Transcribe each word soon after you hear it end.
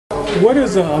What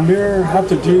does Amir have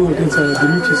to do against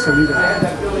Dmitriy Salita?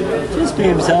 Just be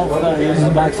himself, use his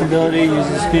boxing ability, use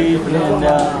his speed, and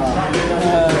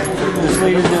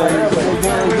Salita's a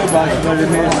good boxer, but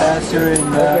Amir's faster,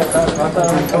 and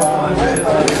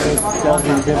that'll be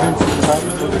the difference.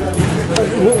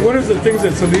 What are the things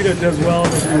that Salita does well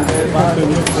that you have to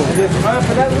look for? He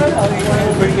has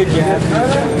a pretty good jab.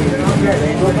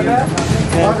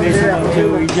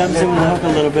 He jumps in with the hook a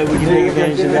little bit. We can take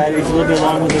advantage of that. He's a little bit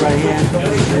long with the right hand. We can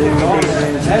take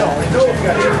advantage of that.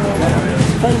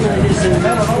 Fundamentally, just a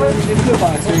good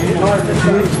boxer. You know,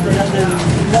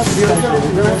 nothing special.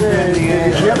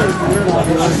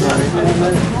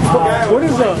 What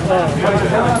is are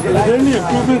there any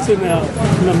improvements in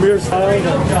Amir's style?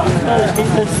 His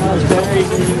defense is better. He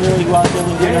doesn't really go out there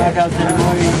and do knockouts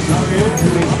anymore. He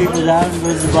makes people down,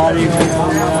 goes to the body,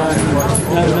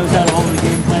 knows how to hold the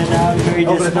game plan now. He's very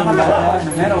disciplined about that.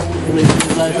 He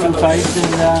his last two fights,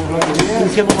 and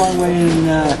he's come a long way. And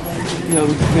you know,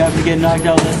 we have to get knocked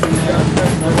out less than a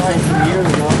year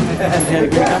ago. He's had a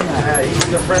good comeback.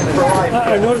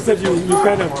 I noticed that you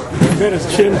kind of got his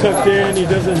chin tucked in. He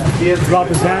doesn't drop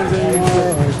his hands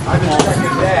anymore.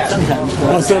 Sometimes.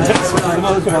 Sometimes. For the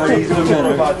most part, he's doing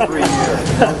better.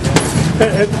 I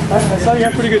saw you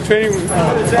have pretty good training.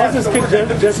 How's this kid Jesse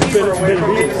been? Jesse,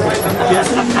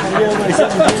 my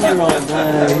 17-year-old.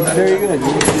 He's very good.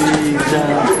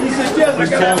 He's a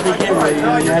talented kid.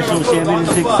 National champion in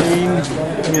 16.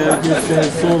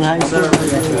 Just still in high school.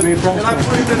 Great prospect.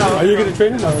 Are you going to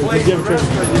train him? Or did you have a trainer?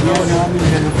 Yeah, no, I'm going to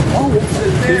train him. Oh,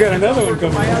 you got another one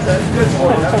coming.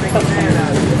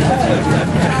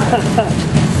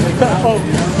 Oh,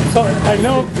 so I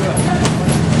know.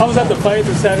 I was at the fight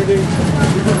this Saturday.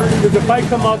 Did the fight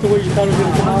come out the way you thought it was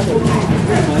going to come out?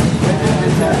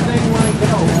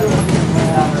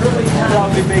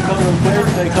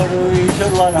 He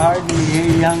showed a lot of heart, and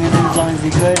he hung in there as long as he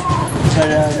could.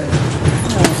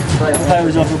 But the fight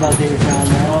was over about the 8th round.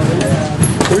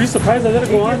 Were you surprised I let it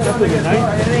go on after the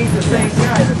ninth?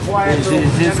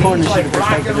 His corner should have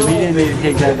protected him. He didn't need to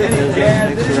take that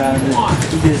next round.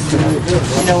 He just,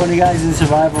 you know, when the guy's in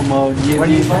survival mode, you've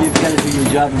got to do your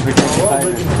job and protect the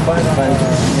fighter. But,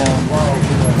 you know,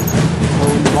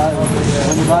 when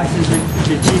the boxers are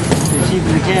the chief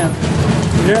of the camp,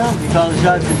 yeah, you call the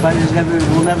shots, the fighters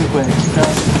will never quit. So,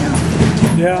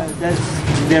 yeah, that's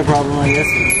their problem, I guess.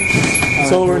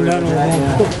 It's over and done with.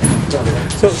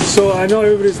 So I know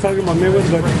everybody's talking about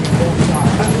Mayweather, but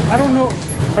I don't know.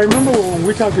 I remember when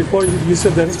we talked before, you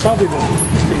said that it's probably the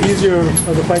easier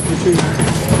of the fight between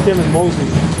him and Mosley.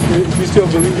 Do you still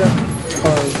believe that?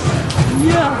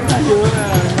 Yeah, I do.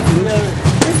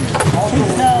 His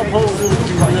style poses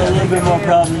a little bit more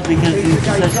problems because he's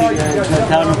such a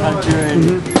counter puncher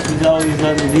and he's always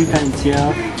on the defense, you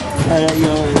know. You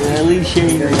know, at least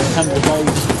Shane comes to fight.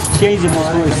 Shane's a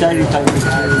much more exciting fighter.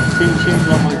 Shane's a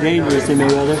lot more dangerous than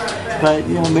Mayweather. But,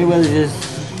 you know, Mayweather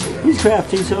he's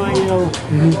crafty, so, you know, if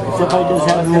that fight does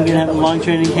happen, we're going to have a long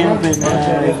training camp and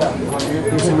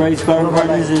get some right sparring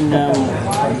partners and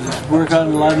work on a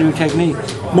lot of new technique.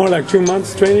 More like 2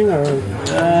 months training, or?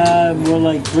 More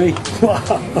like 3.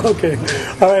 Wow, okay.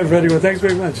 All right, Freddie, well, thanks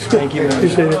very much. Thank you, man.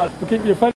 Appreciate it. Okay, you're